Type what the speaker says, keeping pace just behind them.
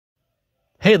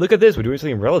Hey, look at this, we're doing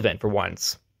something relevant for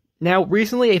once. Now,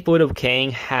 recently a photo of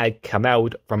Kang had come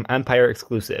out from Empire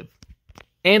exclusive.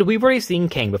 And we've already seen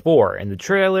Kang before. In the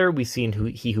trailer, we've seen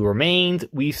He Who Remained,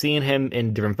 we've seen him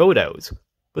in different photos.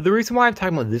 But the reason why I'm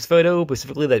talking about this photo,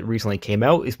 specifically that recently came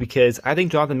out, is because I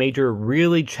think Jonathan Major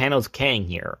really channels Kang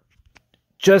here.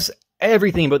 Just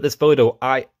everything about this photo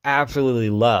I absolutely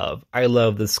love. I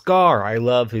love the scar, I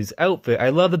love his outfit, I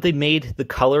love that they made the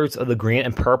colors of the green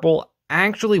and purple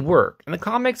actually work. In the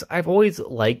comics, I've always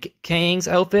liked Kang's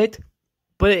outfit,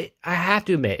 but I have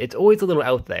to admit, it's always a little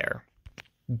out there.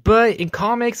 But in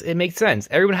comics, it makes sense.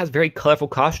 Everyone has very colorful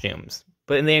costumes.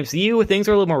 But in the MCU, things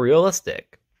are a little more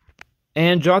realistic.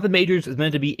 And Jonathan Majors is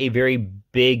meant to be a very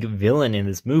big villain in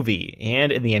this movie,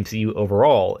 and in the MCU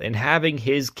overall, and having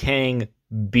his Kang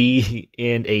be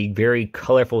in a very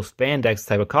colorful spandex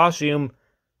type of costume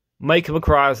might come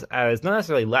across as not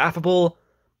necessarily laughable,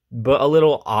 but a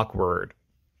little awkward.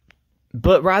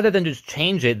 But rather than just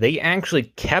change it, they actually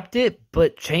kept it,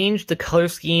 but changed the color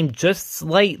scheme just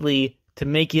slightly to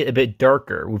make it a bit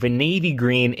darker, with a navy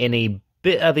green and a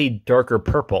bit of a darker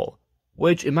purple,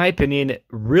 which, in my opinion,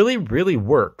 really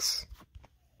works.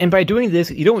 And by doing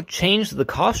this, you don't change the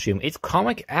costume. It's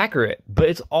comic accurate, but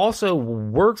it also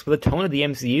works with the tone of the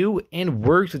MCU and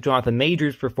works with Jonathan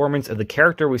Majors' performance of the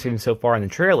character we've seen so far in the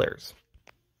trailers.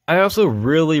 I also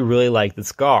really like the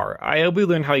scar. I hope we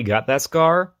learn how he got that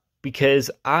scar, because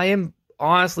I am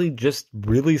honestly just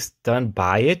really stunned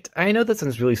by it. I know that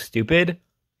sounds really stupid,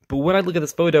 but when I look at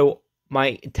this photo,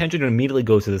 my attention immediately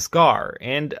goes to the scar,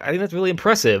 and I think that's really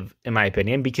impressive, in my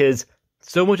opinion, because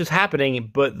so much is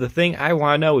happening, but the thing I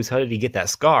want to know is how did he get that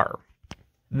scar?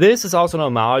 This is also an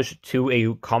homage to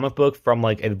a comic book from,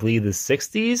 I believe, the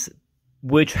 60s,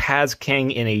 which has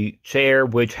Kang in a chair,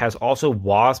 which has also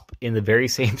Wasp in the very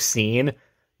same scene,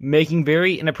 making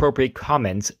very inappropriate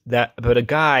comments about a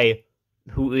guy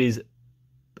who is,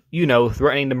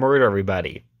 threatening to murder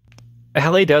everybody. I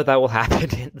highly doubt that will happen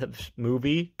in the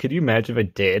movie. Could you imagine if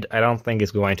it did? I don't think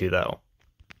it's going to, though.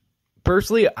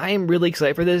 Personally, I am really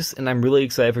excited for this, and I'm really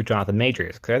excited for Jonathan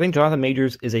Majors, because I think Jonathan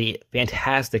Majors is a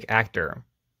fantastic actor.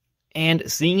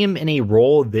 And seeing him in a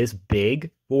role this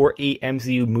big for a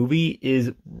MCU movie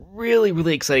is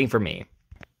really exciting for me.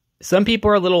 Some people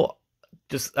are a little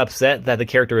just upset that the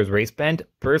character is race-bent.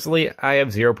 Personally, I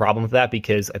have zero problem with that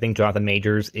because I think Jonathan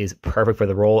Majors is perfect for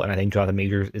the role, and I think Jonathan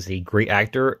Majors is a great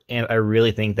actor, and I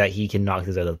really think that he can knock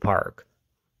this out of the park.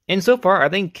 And so far, I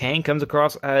think Kang comes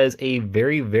across as a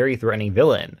very threatening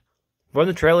villain. From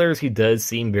the trailers, he does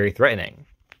seem very threatening.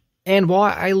 And while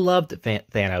I loved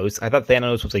Thanos, I thought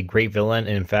Thanos was a great villain,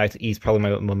 and in fact, he's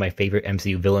probably one of my favorite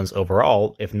MCU villains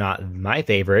overall, if not my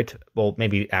favorite, well,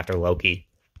 maybe after Loki.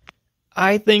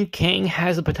 I think Kang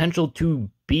has the potential to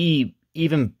be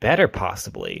even better,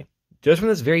 possibly. Just from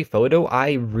this very photo,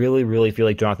 I really feel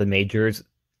like Jonathan Majors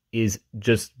is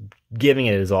just giving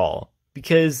it his all.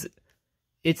 Because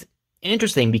it's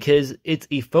interesting, because it's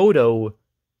a photo,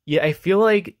 yet I feel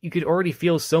like you could already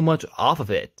feel so much off of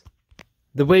it.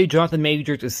 The way Jonathan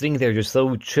Majors is sitting there just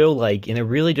so chill-like, and it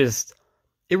really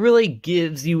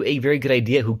gives you a very good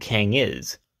idea who Kang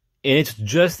is. And it's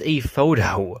just a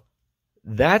photo.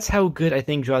 That's how good I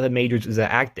think Jonathan Majors is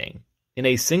at acting. In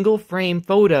a single frame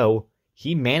photo,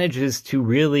 he manages to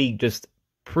really just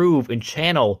prove and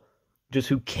channel just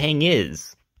who Kang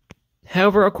is.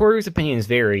 However, of course, opinions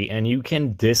vary, and you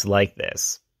can dislike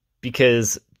this.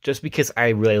 Just because I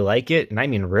really like it, and I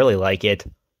mean really like it,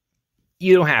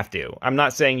 you don't have to. I'm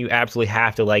not saying you absolutely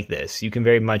have to like this. You can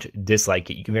very much dislike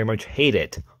it. You can very much hate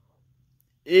it.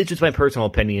 It's just my personal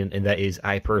opinion, and that is,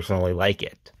 I personally like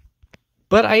it.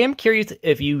 But I am curious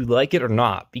if you like it or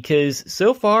not, because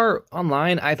so far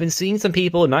online, I've been seeing some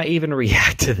people not even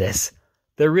react to this.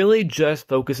 They're really just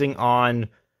focusing on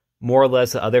more or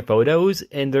less the other photos,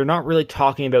 and they're not really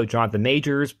talking about Jonathan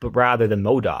Majors, but rather the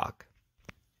MODOK,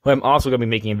 who I'm also going to be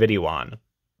making a video on.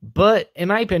 But in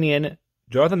my opinion,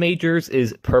 Jonathan Majors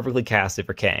is perfectly casted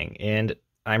for Kang, and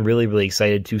I'm really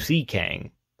excited to see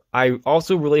Kang. I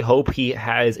also really hope he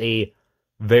has a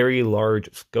very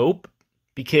large scope,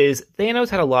 because Thanos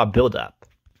had a lot of build-up.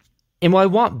 And while I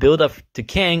want build-up to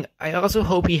Kang, I also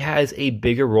hope he has a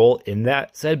bigger role in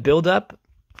that said build-up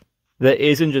that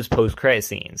isn't just post-credit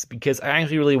scenes, because I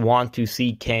actually really want to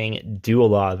see Kang do a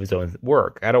lot of his own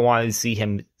work. I don't want to see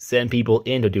him send people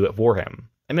in to do it for him.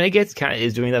 I mean, I guess he kind of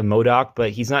is doing that with MODOK,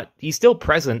 but he's still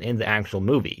present in the actual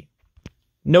movie.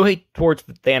 No hate towards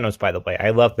Thanos, by the way. I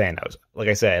love Thanos. Like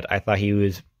I said, I thought he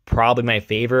was probably my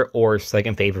favorite or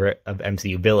second favorite of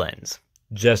MCU villains,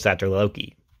 just after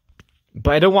Loki.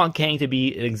 But I don't want Kang to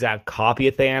be an exact copy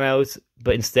of Thanos,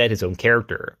 but instead his own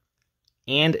character.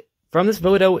 And from this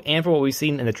photo and from what we've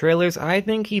seen in the trailers, I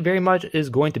think he very much is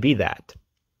going to be that.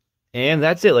 And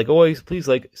that's it. Like always, please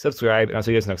like, subscribe, and I'll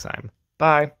see you guys next time.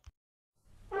 Bye.